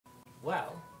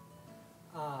Well,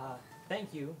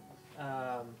 thank you.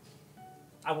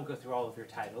 I won't go through all of your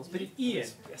titles, but Ian,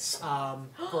 Yes.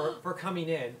 for coming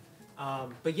in.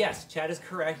 But yes, Chad is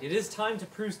correct. It is time to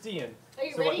Proust Ian. Are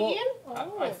you ready, Ian?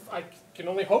 I can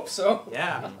only hope so.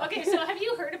 Yeah. Okay, so have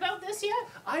you heard about this yet?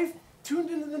 I've tuned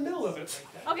in the middle of it.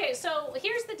 Okay, so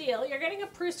here's the deal. You're getting a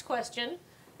Proust question.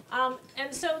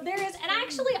 And so there is, and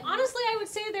actually, honestly, I would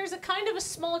say there's a kind of a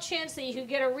small chance that you could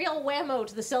get a real whammo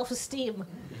to the self-esteem.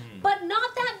 But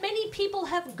not that many people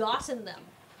have gotten them,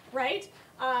 right?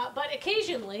 But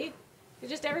occasionally,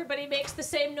 just everybody makes the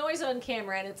same noise on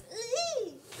camera, and it's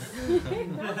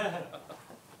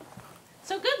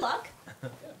so good luck.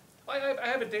 I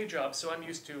have a day job, so I'm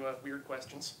used to weird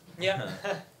questions. Yeah.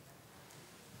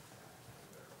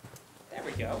 There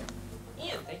we go.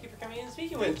 Ian, thank you for coming in and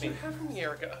speaking with me. Thank you for having me,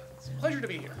 Erica. It's a pleasure to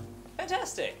be here.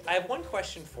 Fantastic. I have one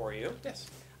question for you. Yes.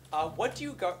 What do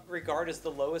you regard as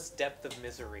the lowest depth of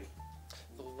misery?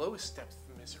 The lowest depth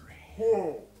of misery.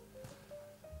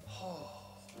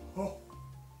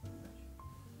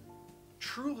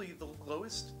 Truly, the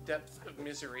lowest depth of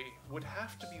misery would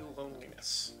have to be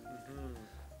loneliness.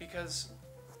 Because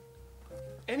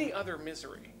any other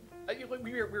misery,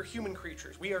 we're human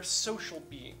creatures. We are social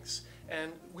beings.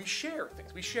 And we share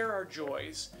things. We share our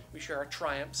joys. We share our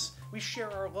triumphs. We share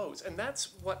our lows. And that's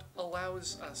what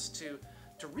allows us to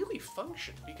really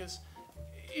function. Because,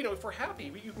 you know, if we're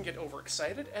happy, you can get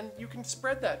overexcited and you can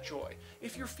spread that joy.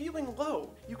 If you're feeling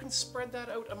low, you can spread that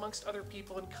out amongst other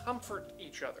people and comfort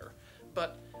each other.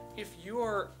 But if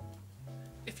you're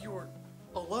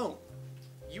alone,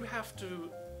 you have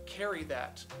to carry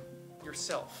that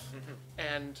yourself.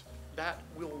 And that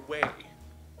will weigh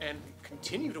and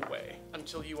continue to weigh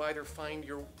until you either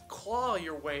claw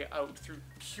your way out through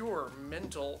pure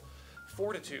mental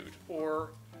fortitude or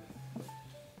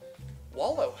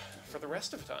wallow for the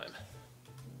rest of time.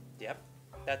 Yep,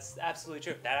 that's absolutely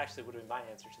true. That actually would have been my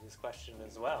answer to this question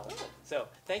as well. So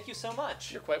thank you so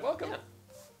much. You're quite welcome. Yeah.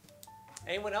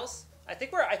 Anyone else? I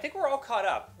think we're all caught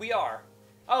up. We are.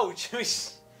 Oh,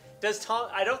 does Tom?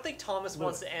 I don't think Thomas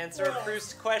wants to answer a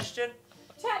Proust question.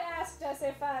 Chad asked us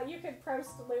if you could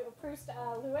Proust Lewis.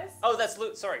 Oh, that's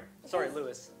Sorry,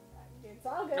 Lewis. It's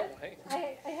all good. No,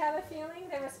 hey. I have a feeling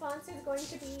the response is going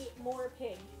to be more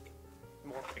pig.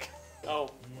 More pig. Oh,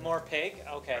 more pig?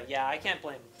 Okay, yeah, I can't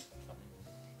blame him.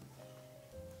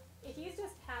 He's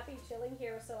just happy chilling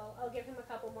here, so I'll give him a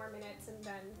couple more minutes and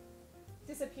then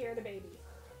disappear the baby.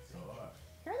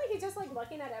 Currently, he's just like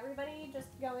looking at everybody, just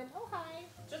going, "Oh hi,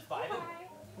 Just oh, vibing. hi."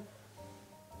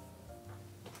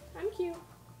 I'm cute.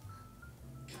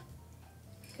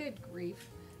 Good grief.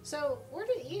 So where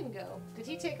did Ian go? Did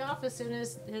he take off as soon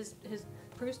as his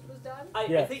Proust was done? I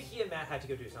Yeah. think he and Matt had to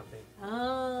go do something.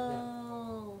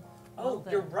 Oh. Oh, Well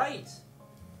then. you're right.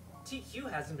 TQ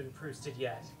hasn't been Prousted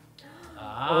yet.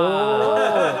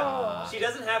 Oh. She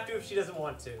doesn't have to if she doesn't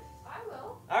want to. I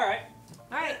will. All right,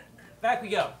 All right. back we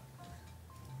go.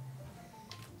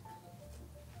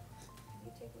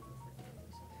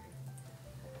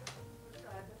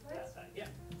 Yeah.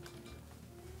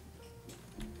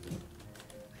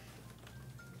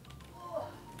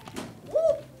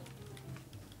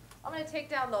 I'm gonna take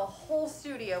down the whole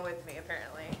studio with me,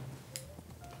 apparently.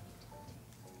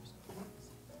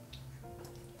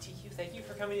 TQ, thank you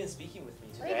for coming and speaking with me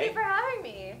today. Thank you for having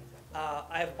me.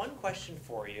 I have one question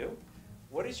for you.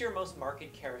 What is your most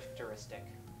marked characteristic?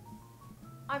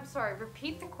 I'm sorry,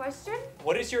 repeat the question?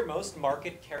 What is your most marked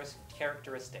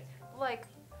characteristic? Like,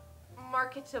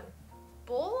 marketable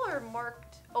or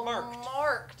marked? Oh, Marked.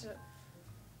 marked.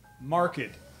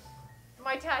 Market.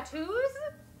 My tattoos?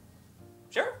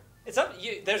 Sure. It's up.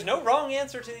 There's no wrong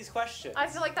answer to these questions. I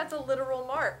feel like that's a literal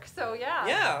mark, so yeah.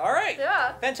 Yeah. All right.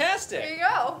 Yeah. Fantastic. There you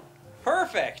go.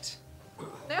 Perfect.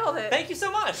 Nailed it. Thank you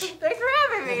so much. Thanks for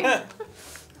having me.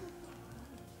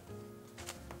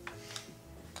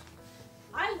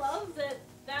 I love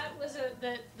that was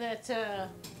that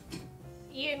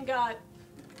Ian got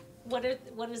what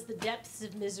is the depths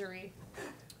of misery?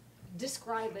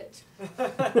 Describe it.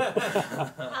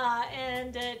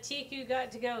 And TQ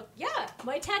got to go, yeah,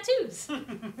 my tattoos.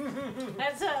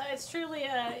 That's it's truly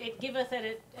it giveth and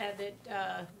it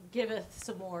giveth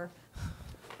some more.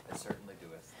 It certainly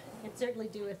doeth. It certainly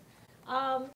doeth.